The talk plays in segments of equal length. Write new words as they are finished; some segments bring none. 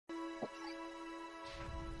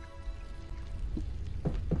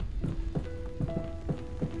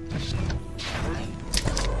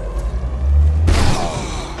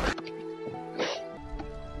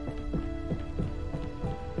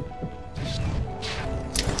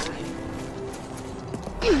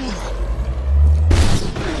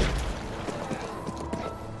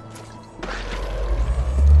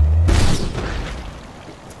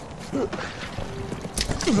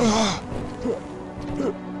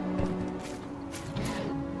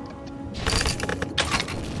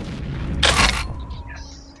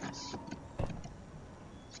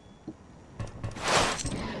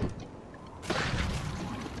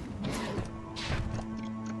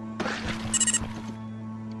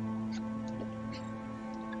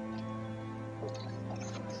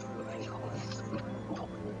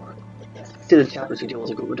Did a chapter CT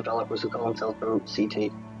was a group of developers who call themselves Burg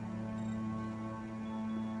CT.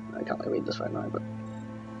 I can't really read this right now, but.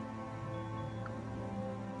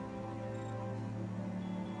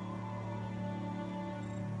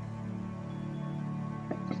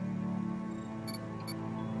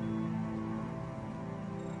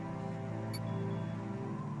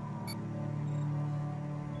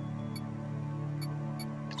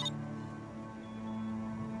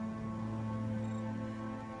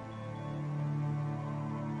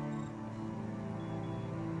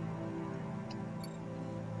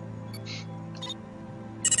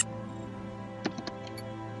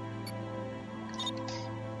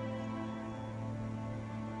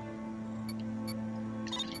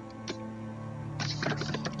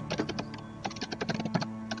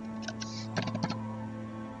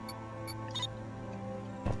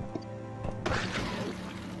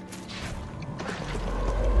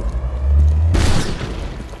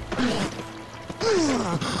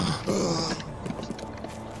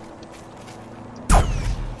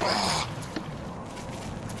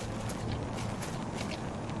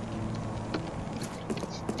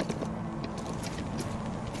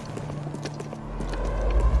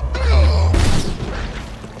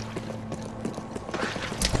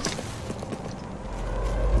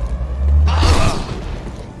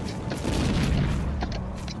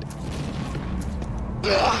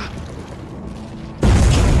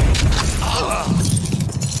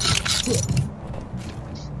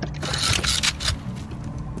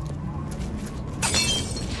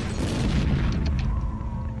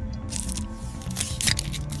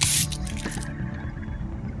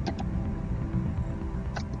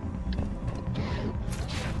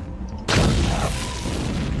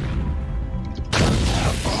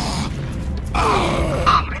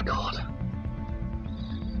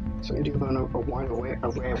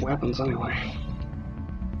 Array of weapons anyway.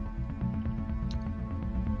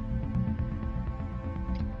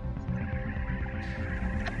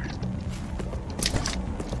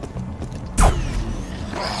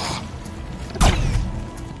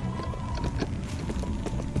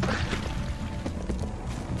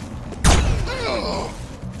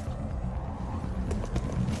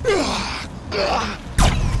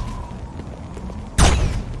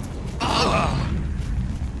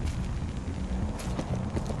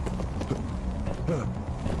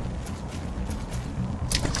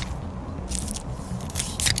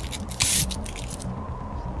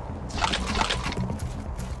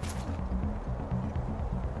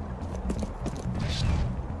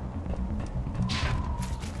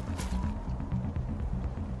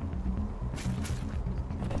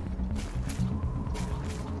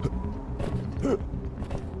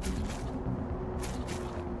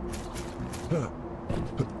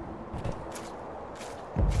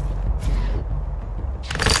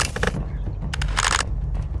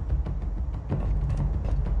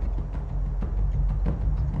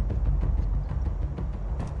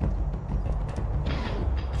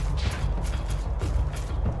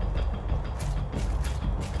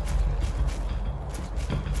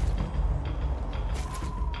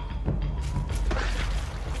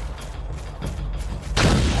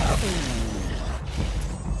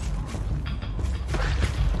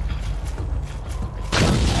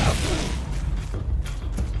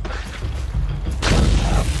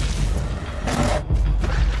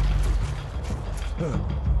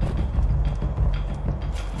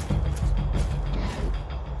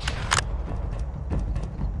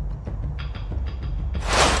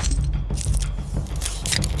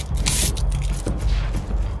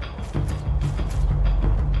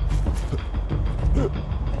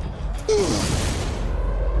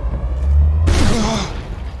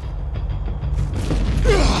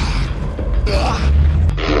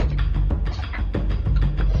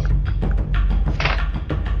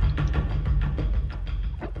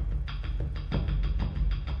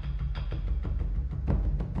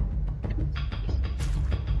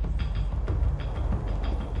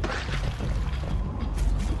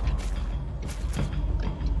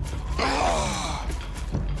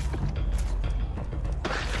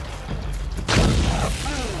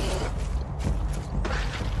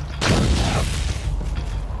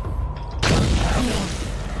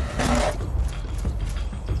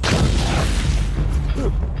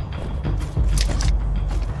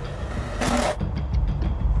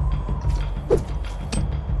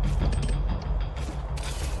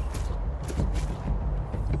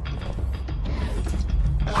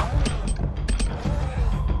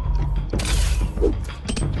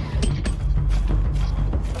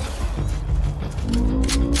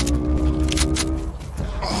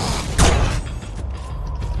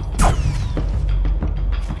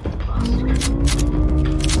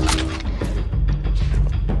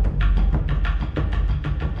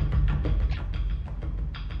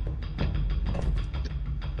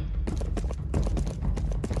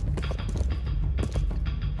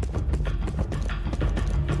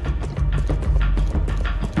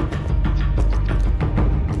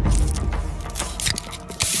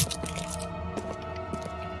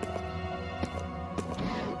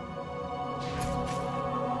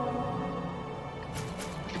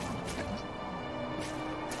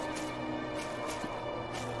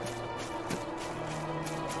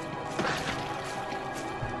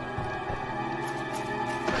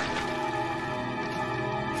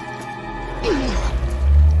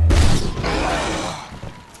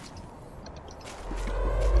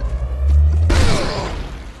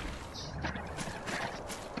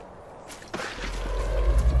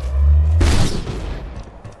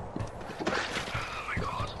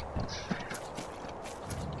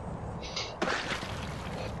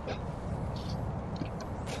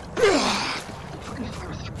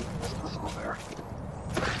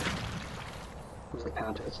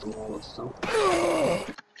 It's the wall itself.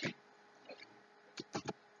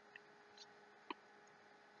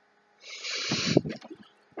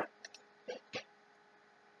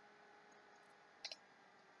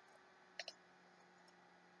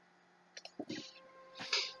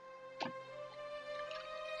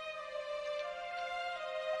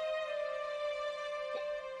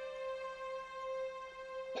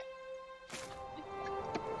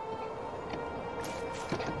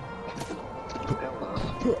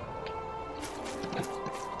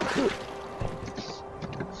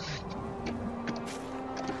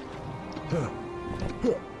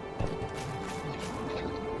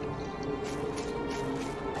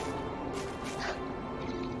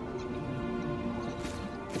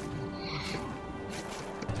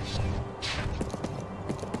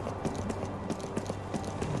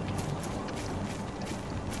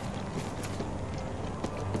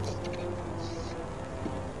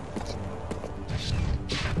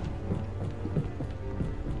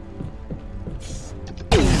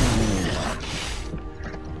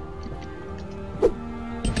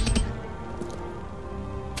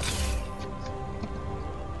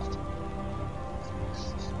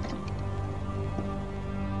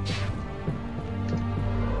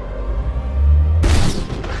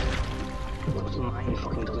 Mine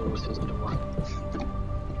fucking doesn't go through the door.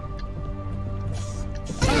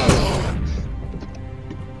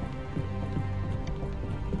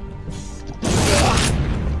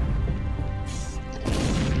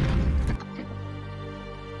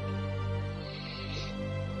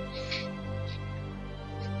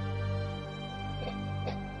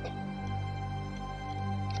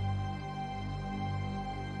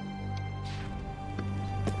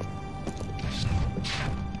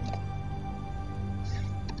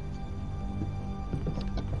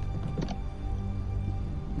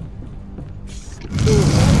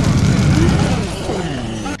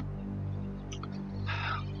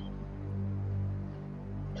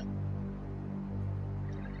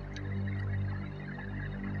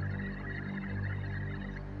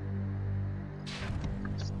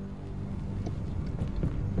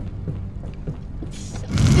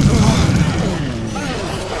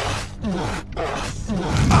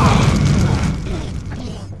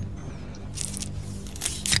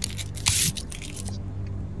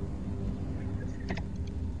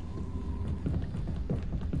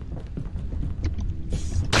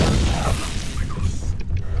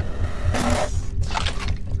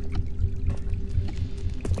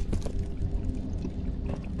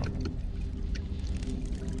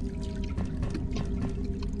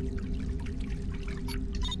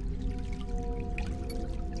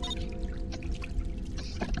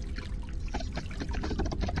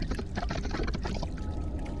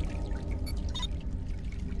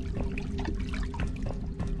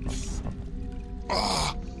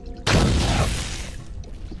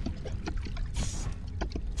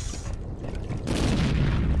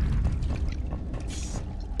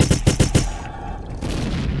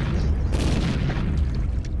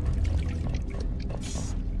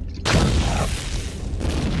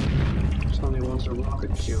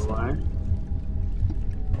 Rocket QI.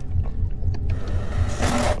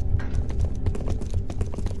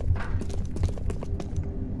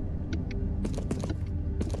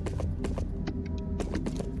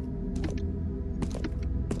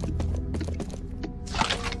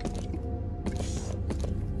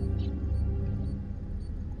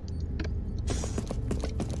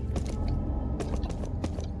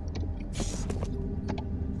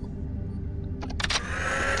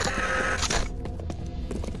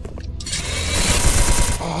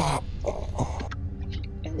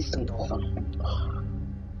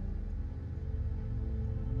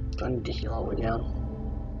 Do I need to heal all the way down?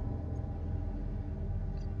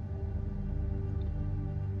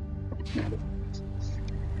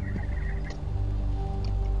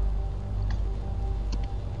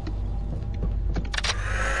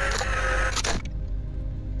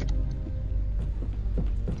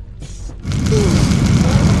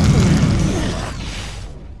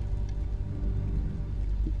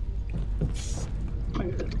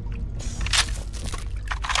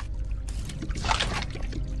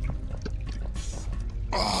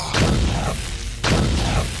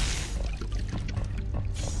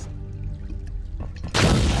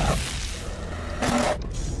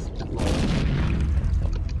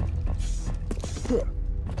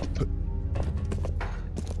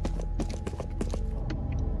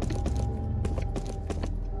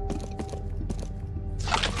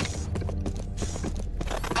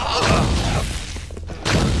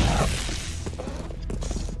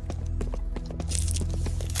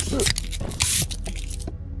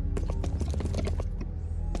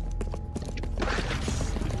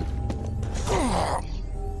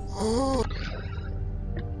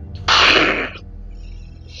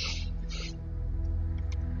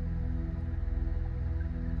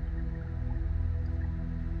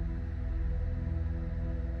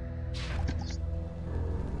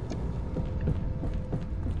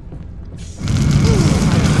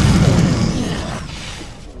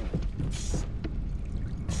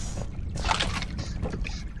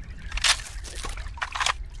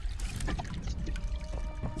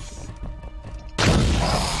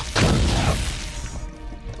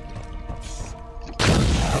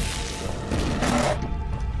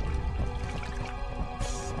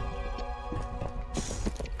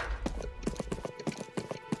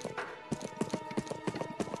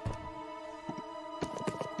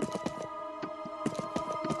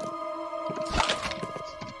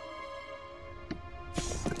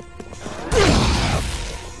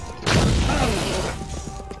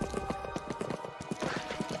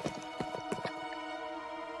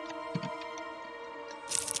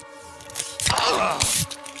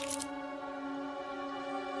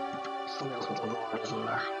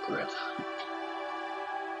 it.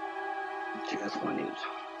 Just what I need.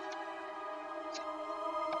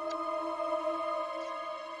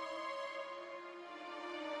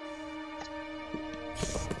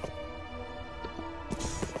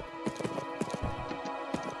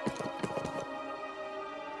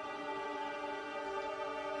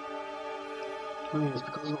 It's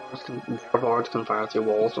because their lords can fire through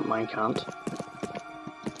walls, but mine can't.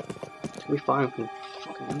 It'll be fine from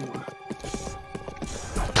fucking anywhere.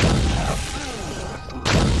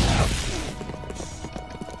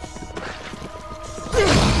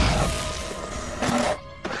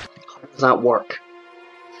 How does that work?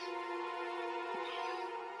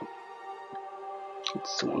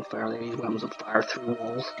 It's so unfair. These weapons that fire through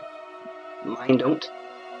walls. Mine don't.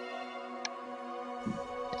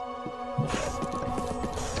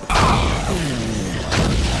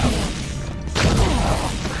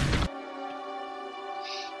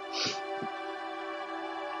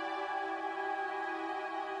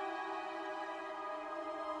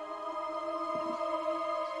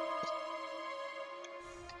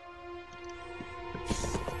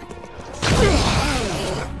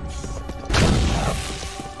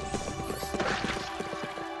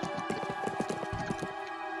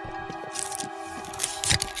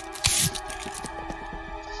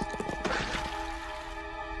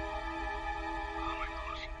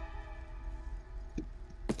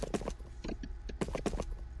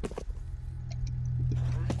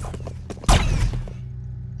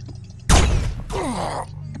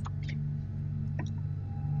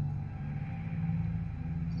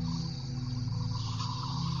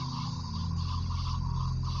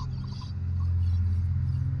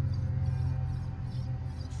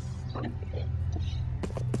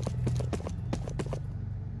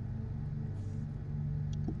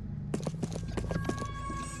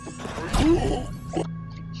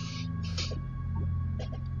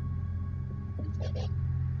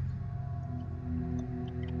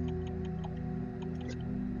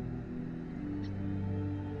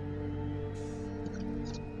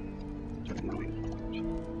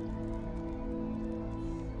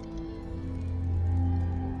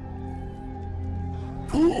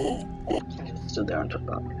 I just stood there and took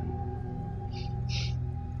that.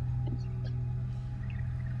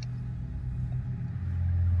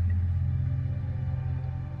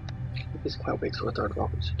 He's quite weak, so a third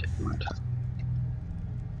rocket should take him out.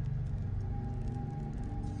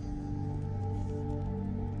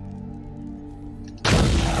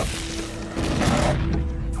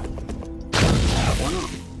 Why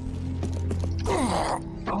not?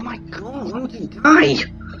 Oh my god, why would he die?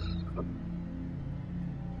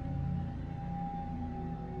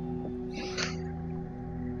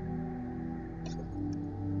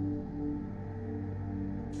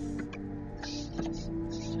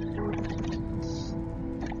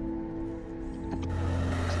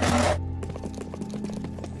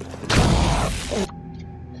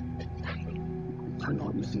 I'm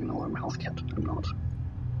not using an alarm health kit. I'm not.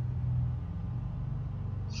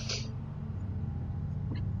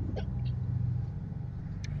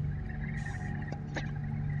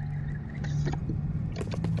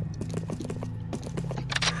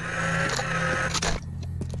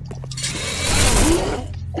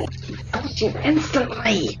 Killed you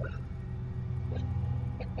instantly!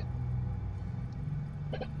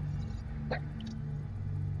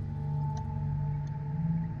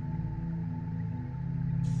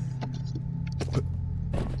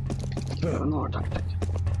 Another tactic.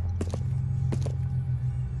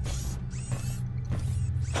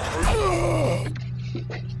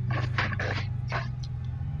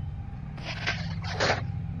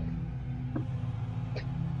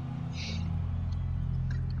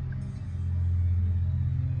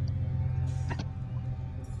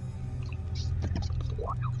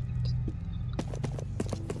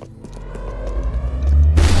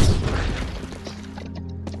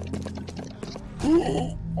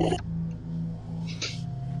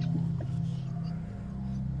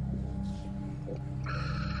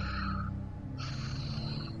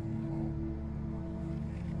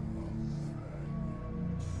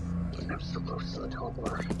 I'm so close to the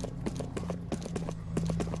teleporter.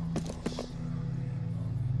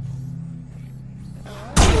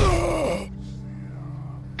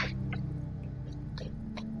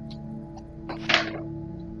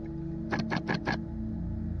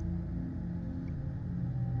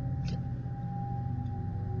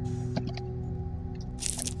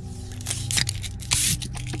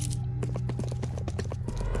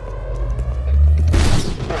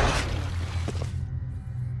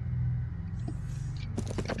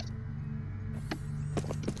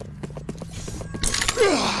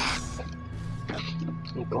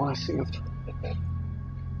 received.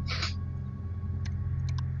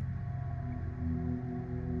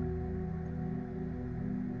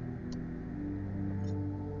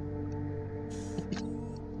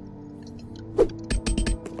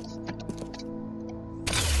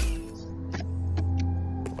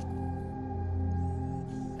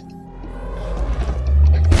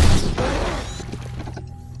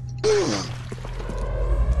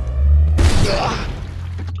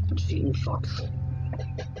 Gene Fox.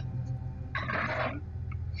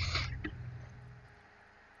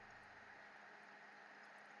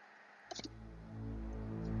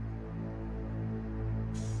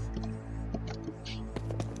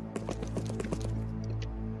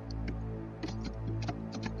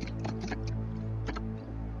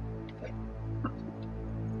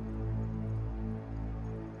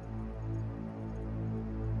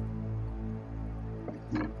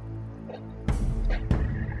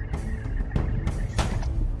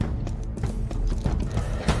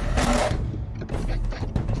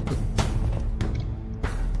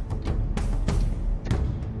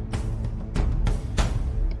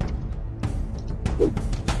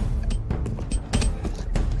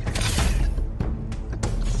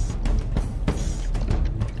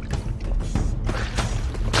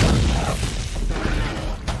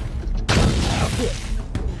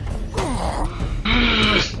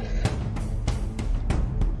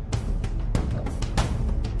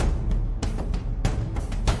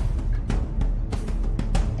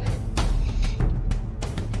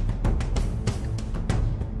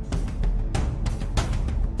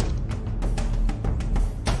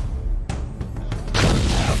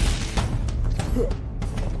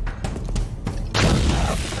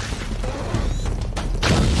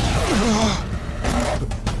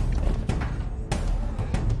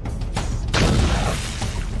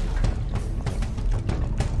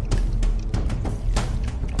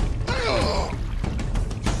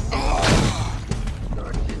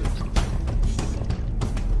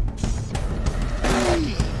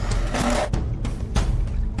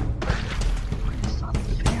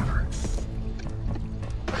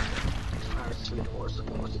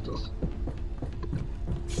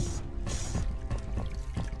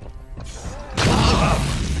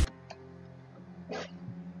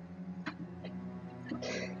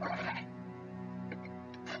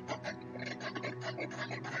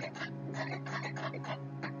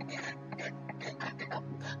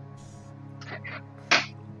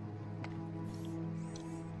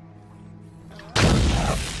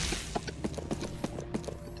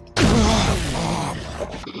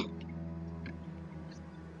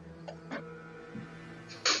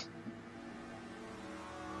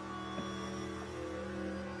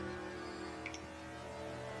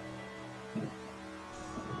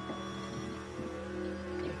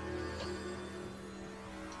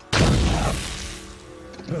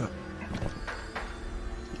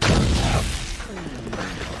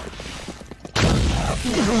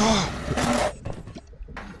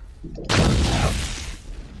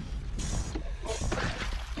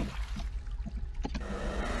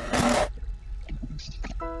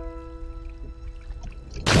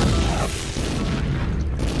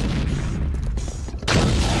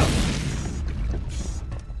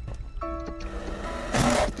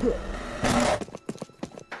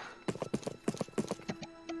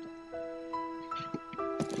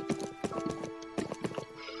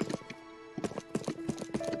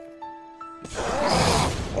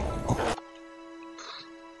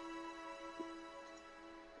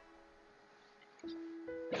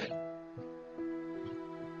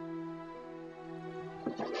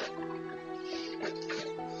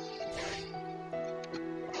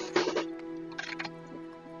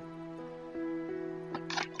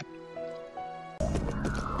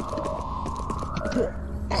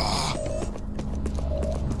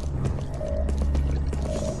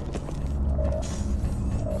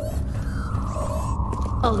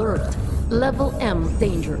 Alert. Level M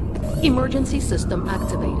danger. Emergency system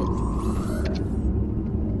activated.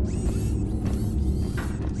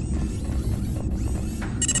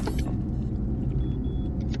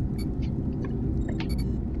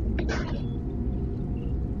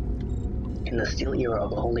 In the steel era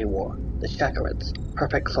of the Holy War, the Shakarids,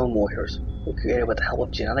 perfect clone warriors, were created with the help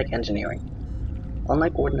of genetic engineering.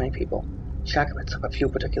 Unlike ordinary people, Shakarids have a few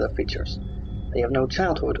particular features. They have no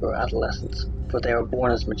childhood or adolescence, for they are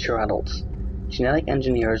born as mature adults. Genetic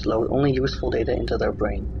engineers load only useful data into their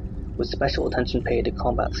brain, with special attention paid to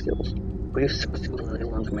combat skills, brief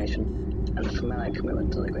sociological information, and thematic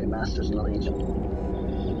commitment to the great masters in the Legion.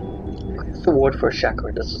 The greatest reward for a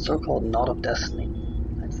Shakarid is the so-called Knot of Destiny,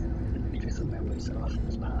 a trace of memories set off in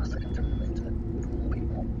his past that can turn them into normal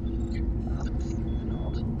people.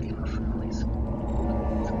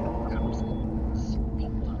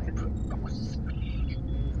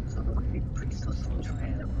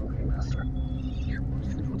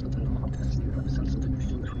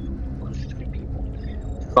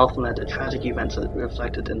 often led to tragic events that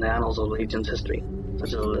reflected in the annals of the Legion's history,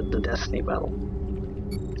 such as the Destiny Battle.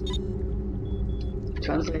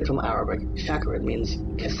 Translated from Arabic, Shakarid means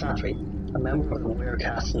Ksatri, a member of the warrior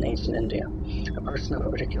caste in ancient India, a person of a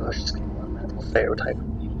particular skill and mental stereotype.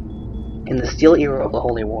 In the Steel Era of the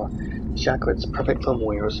Holy War, Shakarids, perfect foam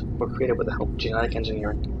warriors, were created with the help of genetic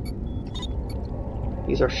engineering.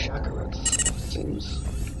 These are Shakarids, it seems.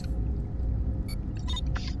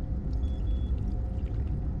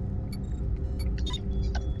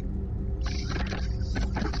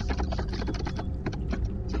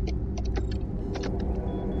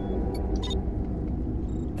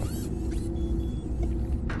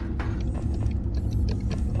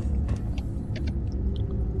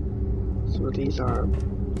 These are...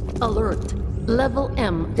 Alert. Level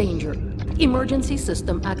M danger. Emergency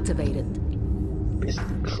system activated.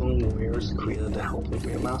 Basically clone warriors created to help the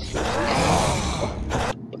Great Masters.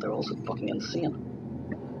 But they're also fucking insane.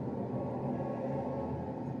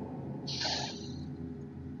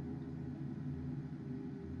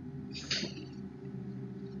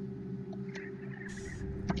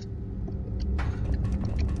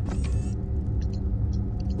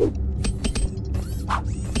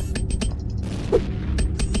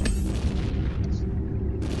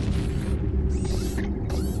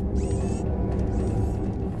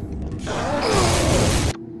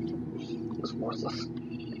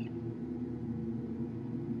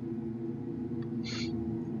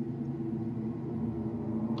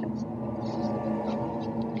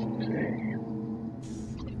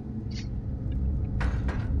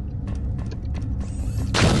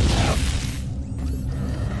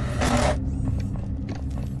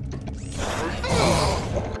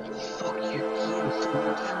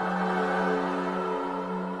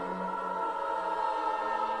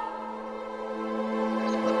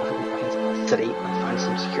 City and find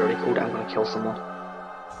some security code, I'm gonna kill someone.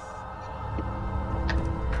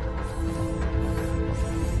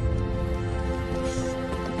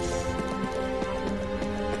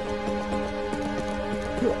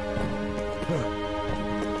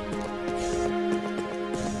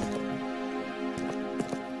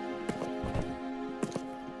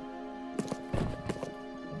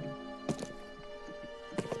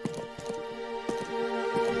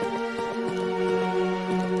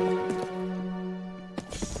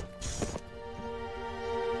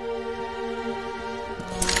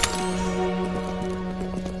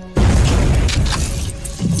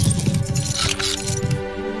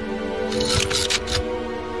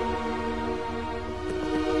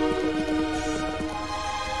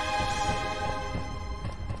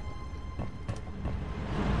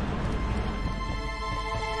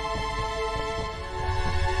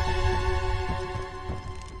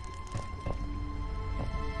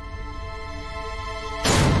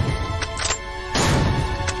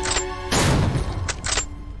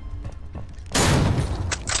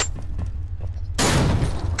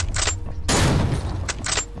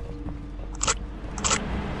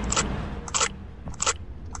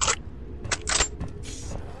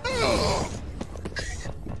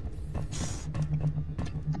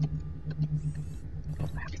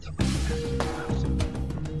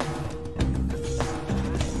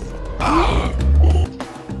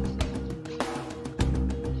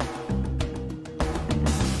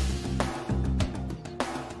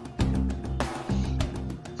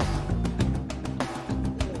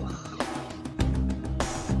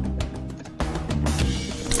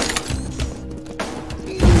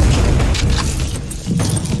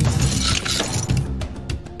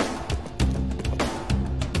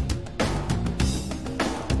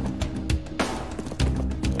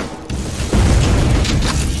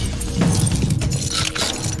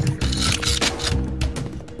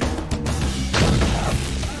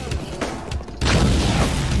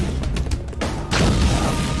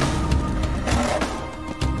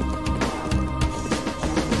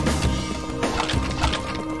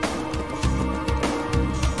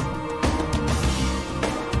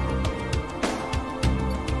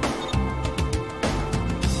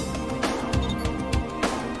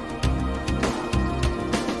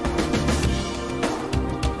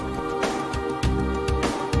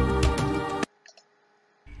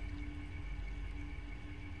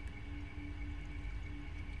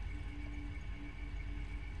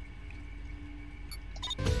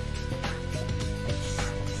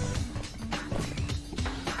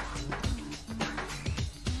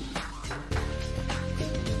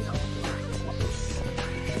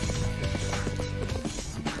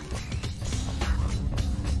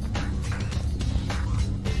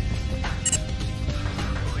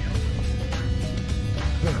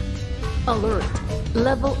 Alert.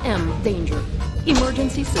 Level M danger.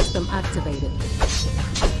 Emergency system activated.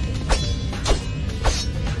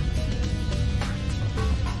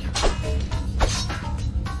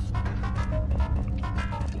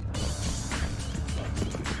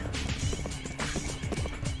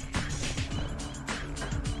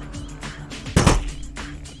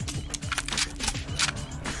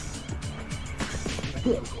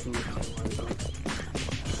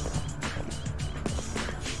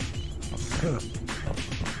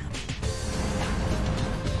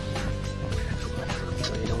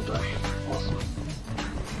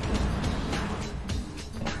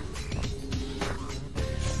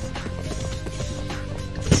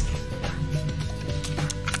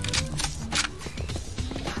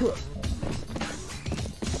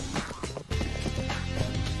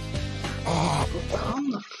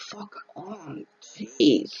 Come the fuck on,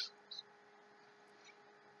 jeez.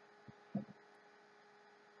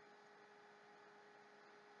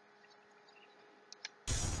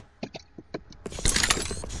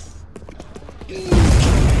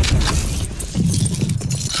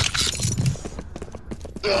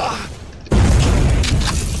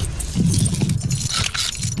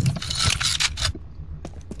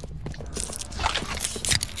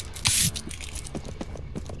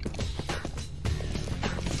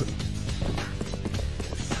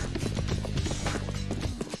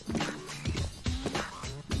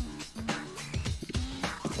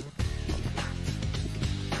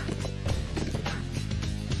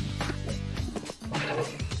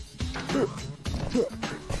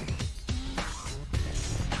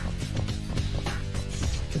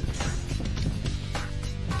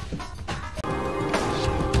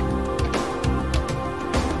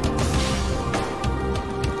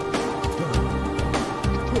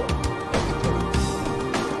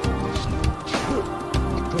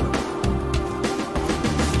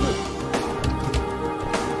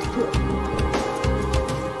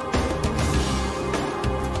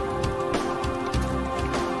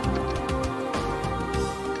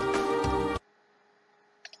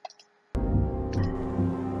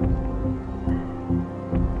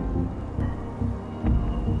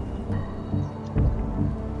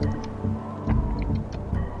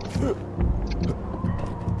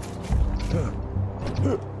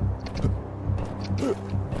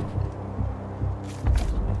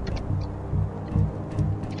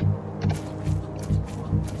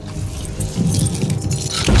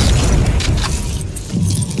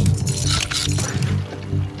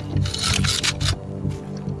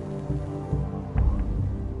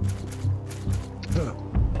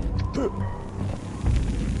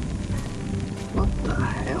 What the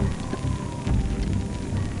hell?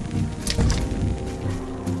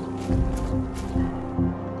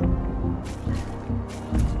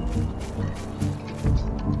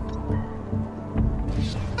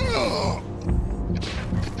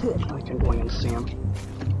 I can go in and see him.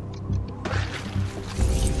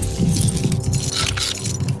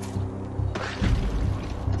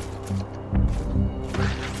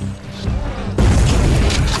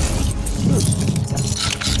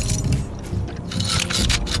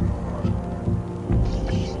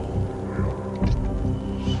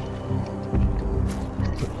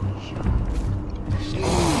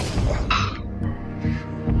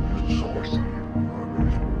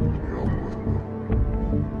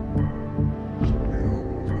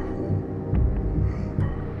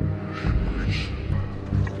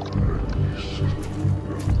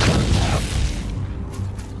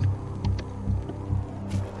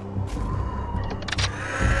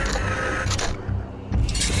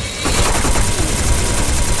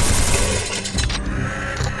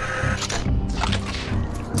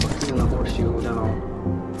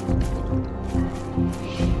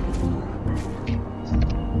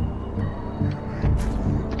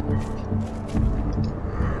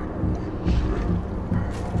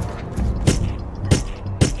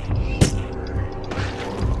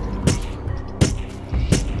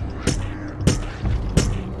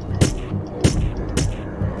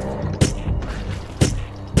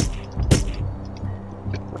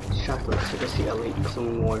 Chocolates, you can see elite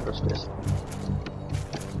clean warriors this.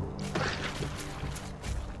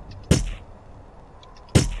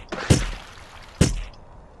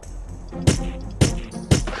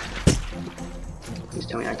 Please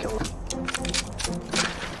tell me I killed him.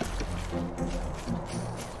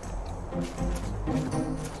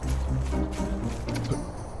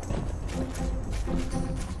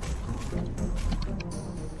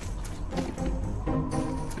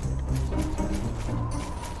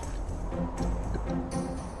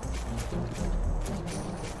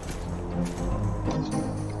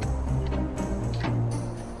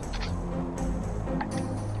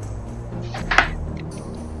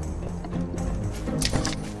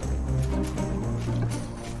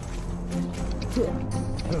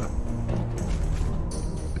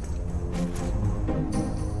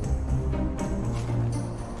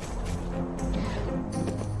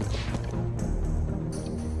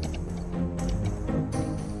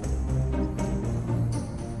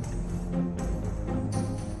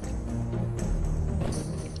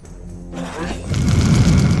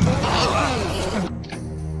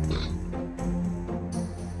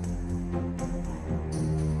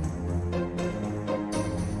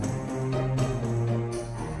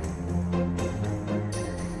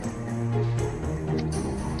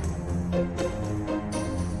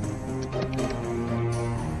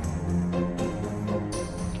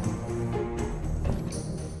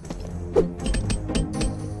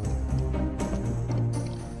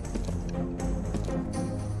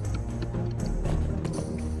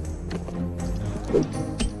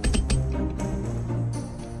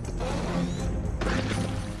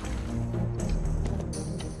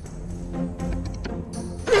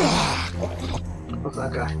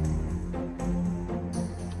 Okay.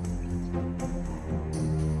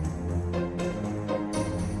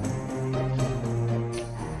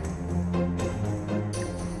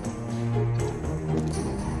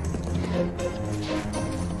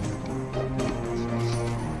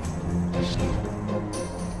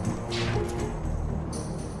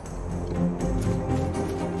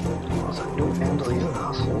 Vandals and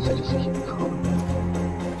assholes, I just keep calling.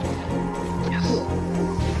 Yes.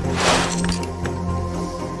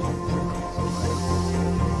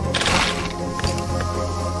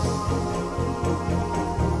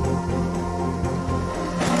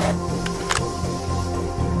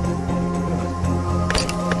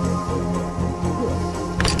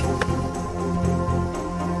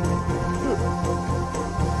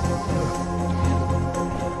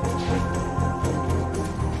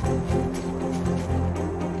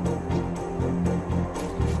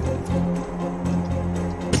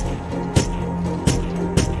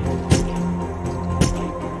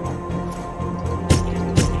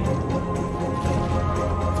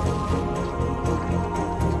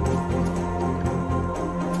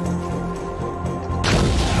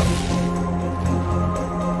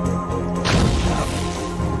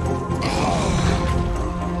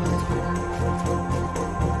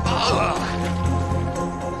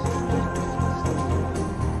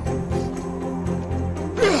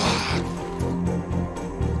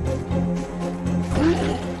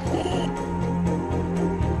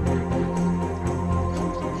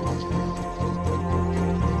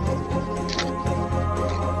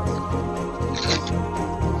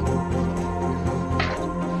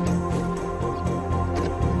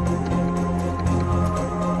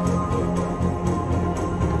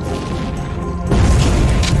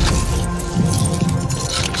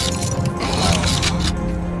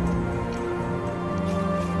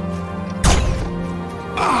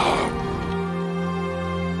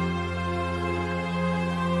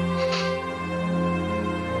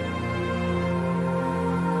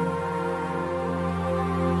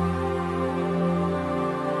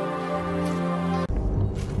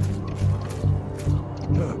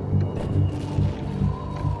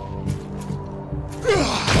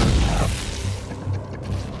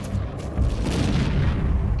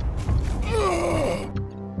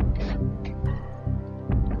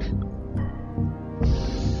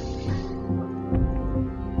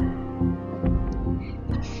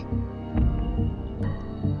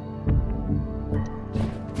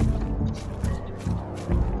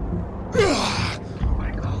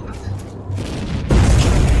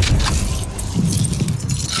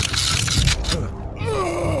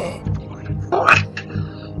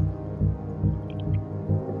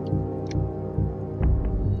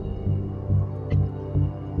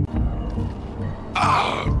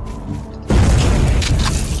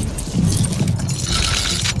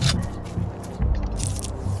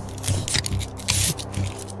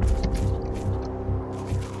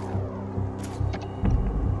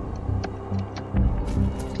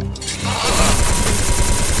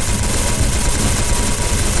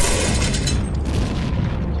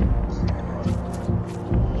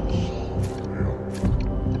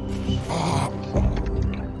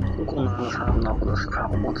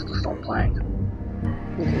 Wants to stop playing.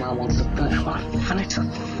 Mom wants to finish. I want to finish this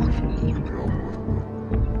fucking game.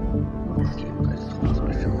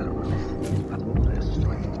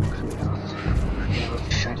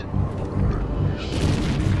 Shit.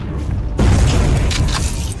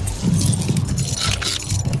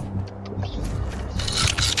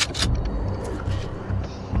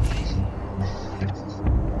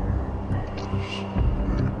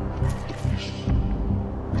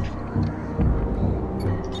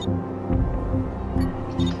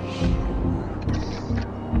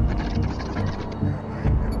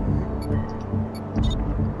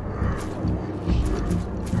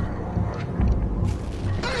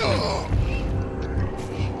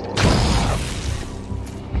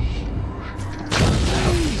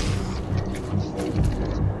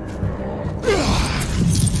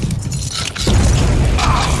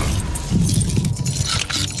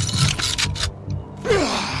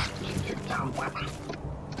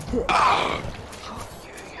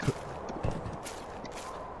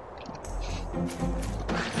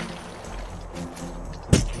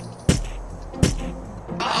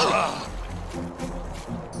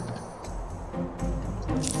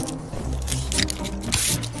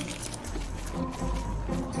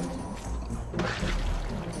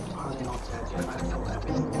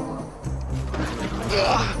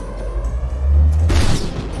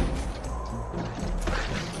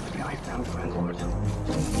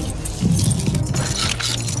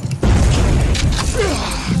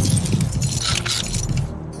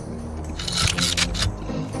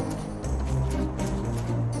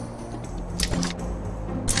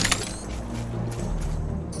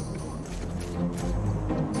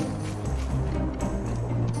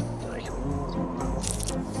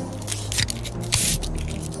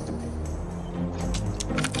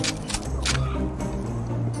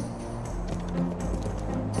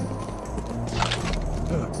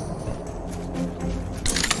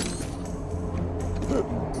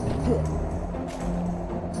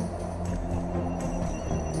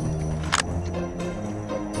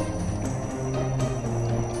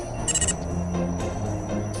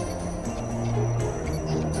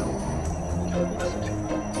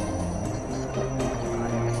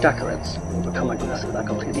 become aggressive and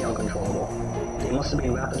completely uncontrollable. They must have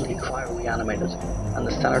been rapidly cryo-reanimated, and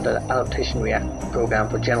the standard adaptation program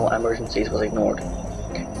for general emergencies was ignored.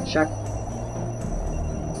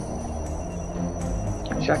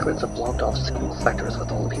 Chakras have blocked off single sectors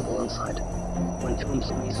with all the people inside. When 2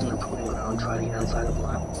 employees in the proving ground tried to get inside a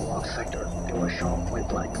blocked sector, they were shot point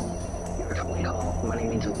blank. We were totally cut off from any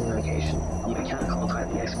means of communication, and we can't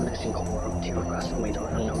contact the Expedition Corps to request for me to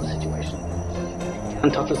unknow the situation. Get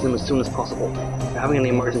in touch with them as soon as possible. If you're having any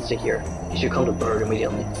emergency here, you should come to Burg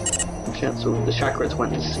immediately. Shit, so the chakras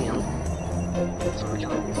went to see him. Started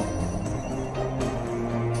killing people.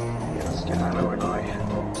 Yes, I remember now. I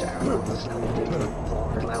remember this level, the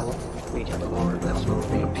lower level. We get the lower levels will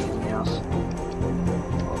be a pain in the ass.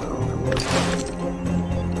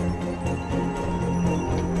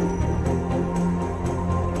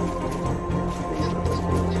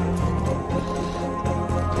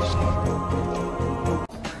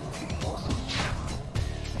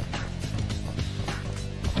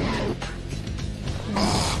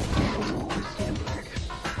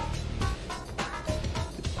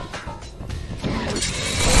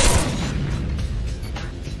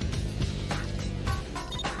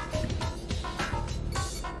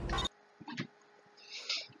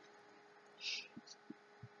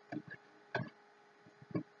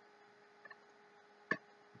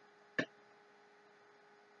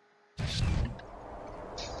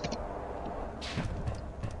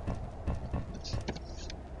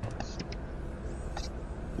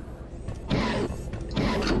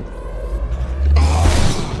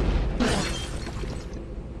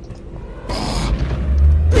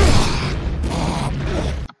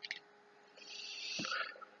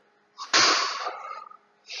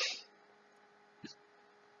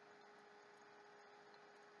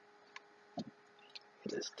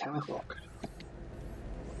 It is 10 o'clock.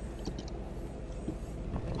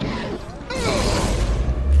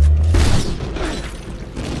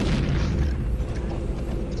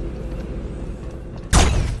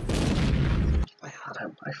 I had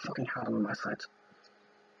him. I fucking had him in my sights.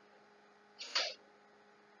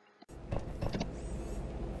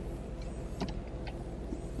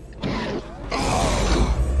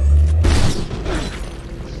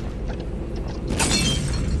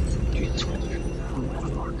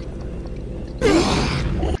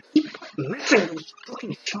 Missing those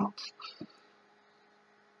fucking shots.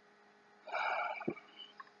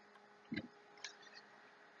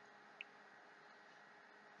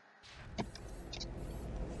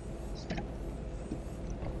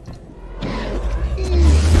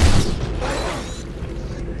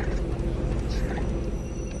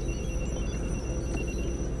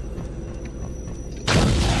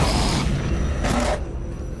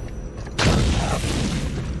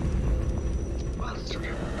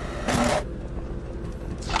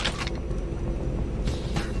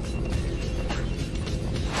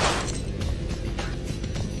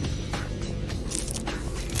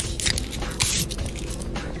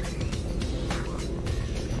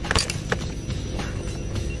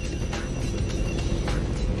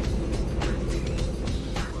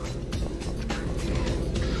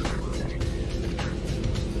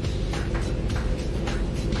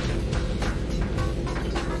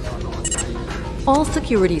 All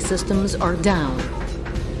security systems are down.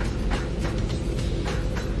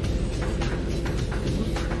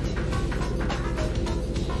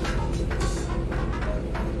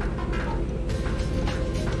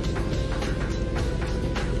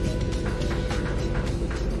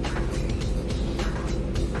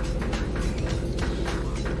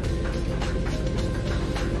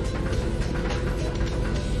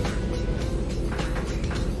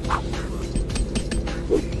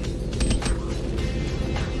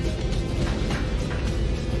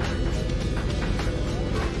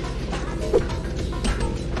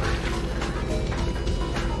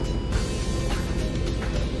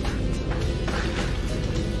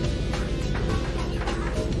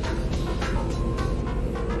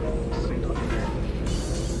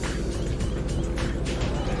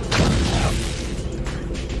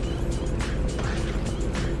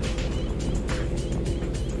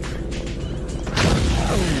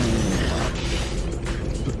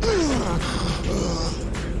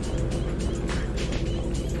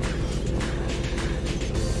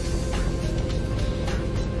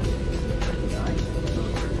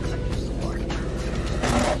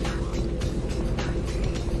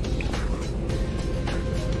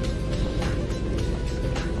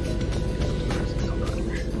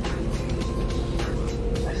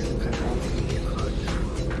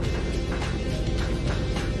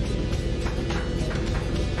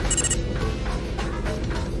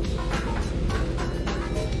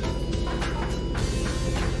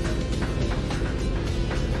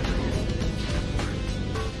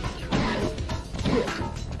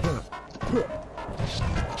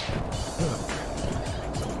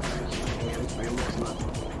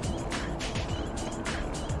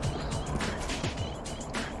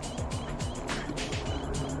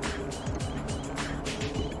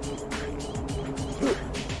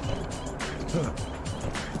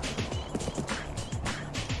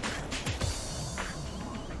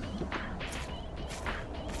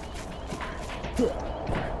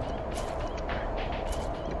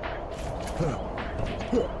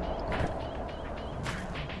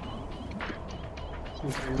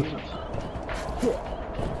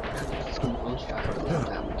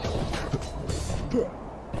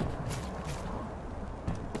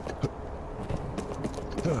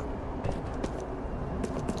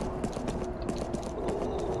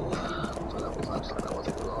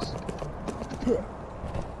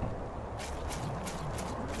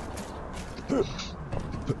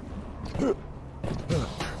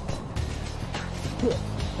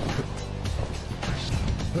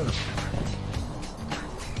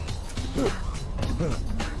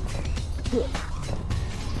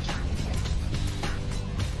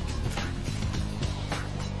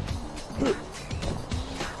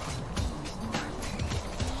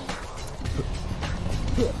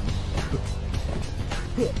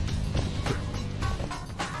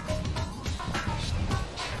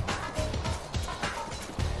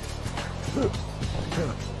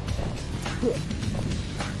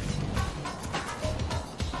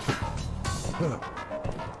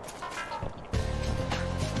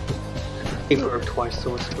 A Burg twice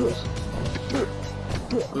so it screws.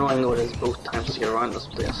 Annoying though it is both times to get around this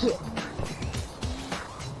place.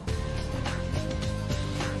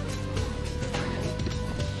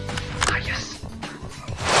 Ah yes!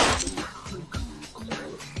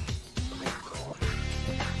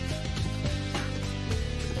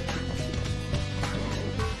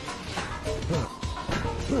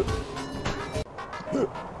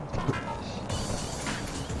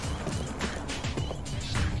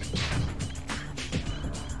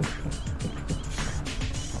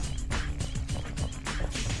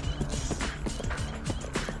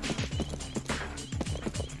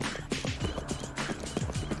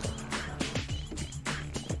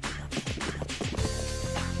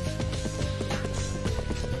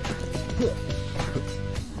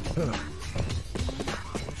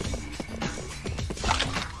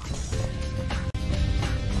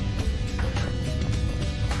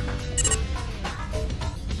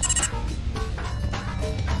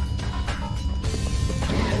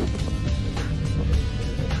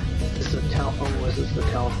 This is the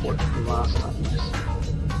teleport from last time.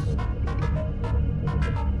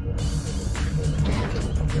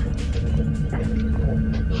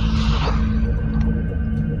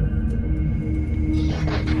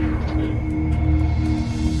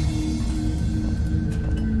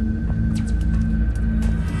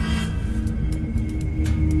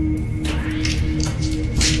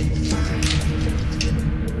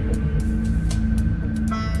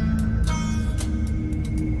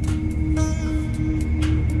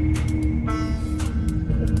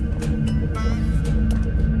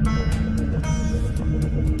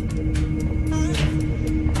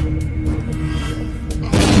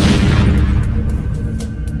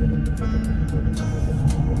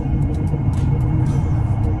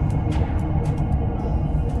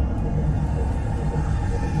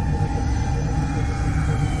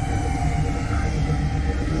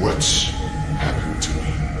 What's happened to me?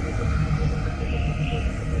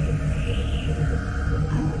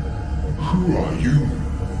 Who are you?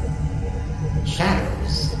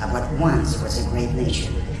 Shadows of what once was a great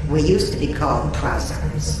nation. We used to be called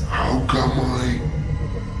Prozars. How come I...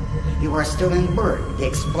 You are still in Burg. The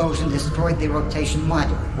explosion destroyed the rotation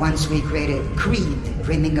module. Once we created Kreed,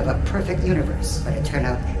 dreaming of a perfect universe, but it turned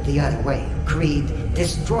out the other way. Kreed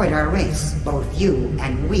destroyed our race. Both you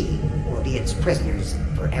and we will be its prisoners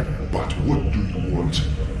forever. But what do you want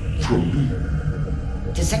from me?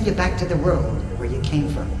 To send you back to the world where you came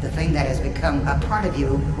from. The thing that has become a part of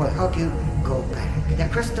you will help you go back. The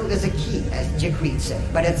crystal is a key, as Kreed said,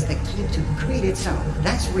 but it's the key to Kreed itself.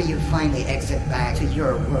 That's where you finally exit back to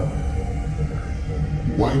your world.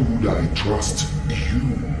 Why would I trust you?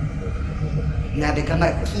 You have become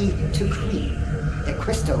a key to Kreed. The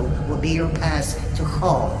crystal will be your pass to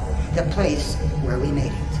Hall, the place where we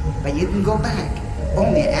made it. But you can go back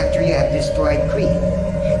only after you have destroyed Kreed.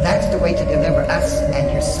 That's the way to deliver us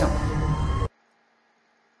and yourself.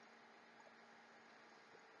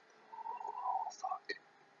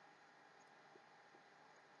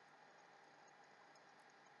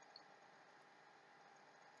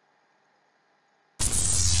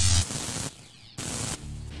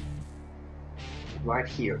 Right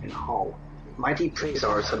here in Hall, mighty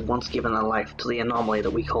Prozars had once given a life to the anomaly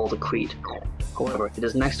that we call the Kreed. However, it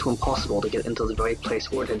is next to impossible to get into the very place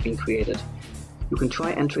where it had been created. You can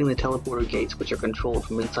try entering the teleporter gates, which are controlled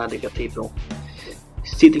from inside the cathedral.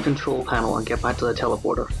 See the control panel and get back to the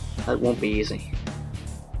teleporter. That won't be easy.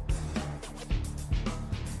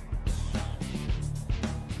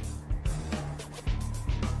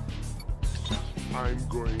 I'm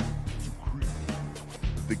going to Kreed.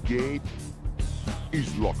 The gate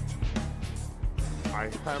is locked. I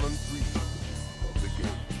haven't reached the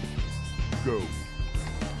gate. Go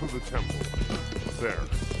to the temple. There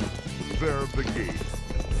the gate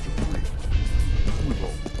to Kreed. We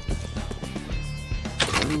hope.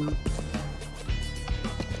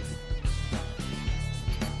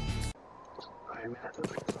 I met the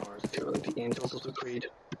stars to the angels of the Kreed.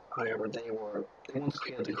 However, they once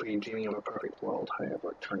created the Kreed dreaming of a perfect world,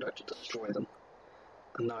 however, it turned out to destroy them.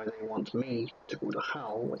 And now they want me to go to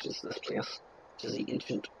Hell, which is this place, which is the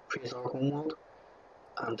ancient Quasar homeworld,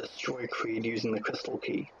 and destroy Kreed using the crystal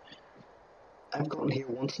key. I've gotten here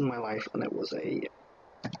once in my life, and it was a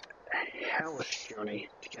hellish journey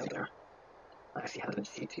to get there. I actually had to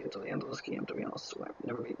cheat to get to the end of this game, to be honest, so I've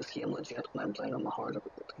never beat this game legit, and I'm playing on the hard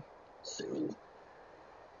difficulty. So,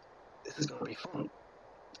 this is gonna be fun.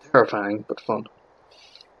 Terrifying, but fun.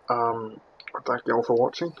 Thank you all for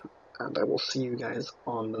watching, and I will see you guys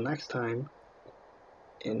on the next time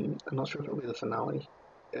in, I'm not sure if it'll be the finale,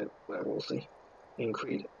 but we'll see, in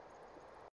Kreed.